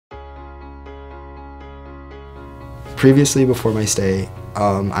Previously, before my stay,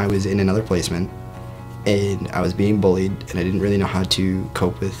 I was in another placement and I was being bullied and I didn't really know how to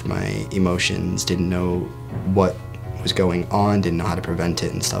cope with my emotions, didn't know what was going on, didn't know how to prevent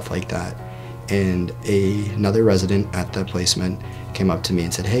it and stuff like that. And another resident at the placement came up to me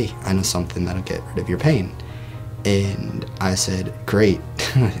and said, "Hey, I know something that'll get rid of your pain." And I said, "Great,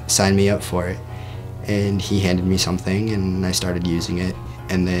 sign me up for it." And he handed me something and I started using it.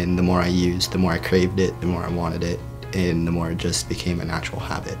 And then the more I used, the more I craved it, the more I wanted it, and the more it just became a natural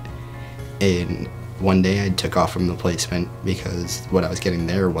habit. And one day I took off from the placement because what I was getting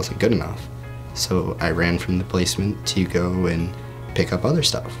there wasn't good enough. So I ran from the placement to go and pick up other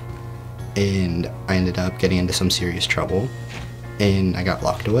stuff. And I ended up getting into some serious trouble and I got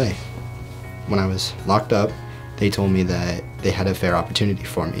locked away. When I was locked up, they told me that they had a fair opportunity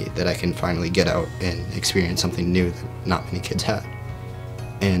for me, that I can finally get out and experience something new that not many kids had.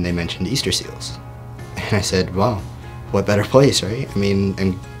 And they mentioned Easter seals. And I said, wow, what better place, right? I mean,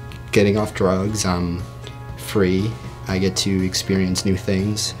 I'm getting off drugs, I'm free, I get to experience new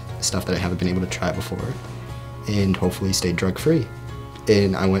things, stuff that I haven't been able to try before, and hopefully stay drug-free.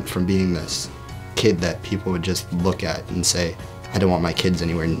 And I went from being this kid that people would just look at and say, I don't want my kids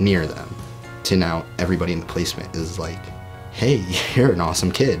anywhere near them, to now everybody in the placement is like, hey, you're an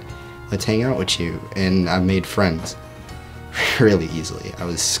awesome kid, let's hang out with you. And I've made friends really easily. I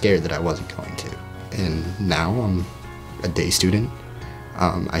was scared that I wasn't going to. And now I'm a day student.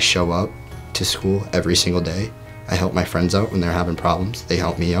 I show up to school every single day. I help my friends out when they're having problems. They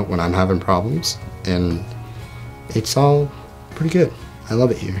help me out when I'm having problems. And it's all pretty good. I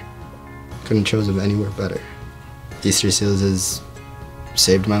love it here. Couldn't have chosen anywhere better. Easter Seals has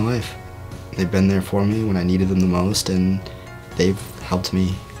saved my life. They've been there for me when I needed them the most, and they've helped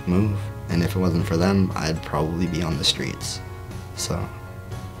me move. And if it wasn't for them, I'd probably be on the streets. So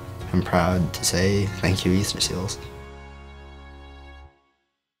I'm proud to say thank you, Easter Seals.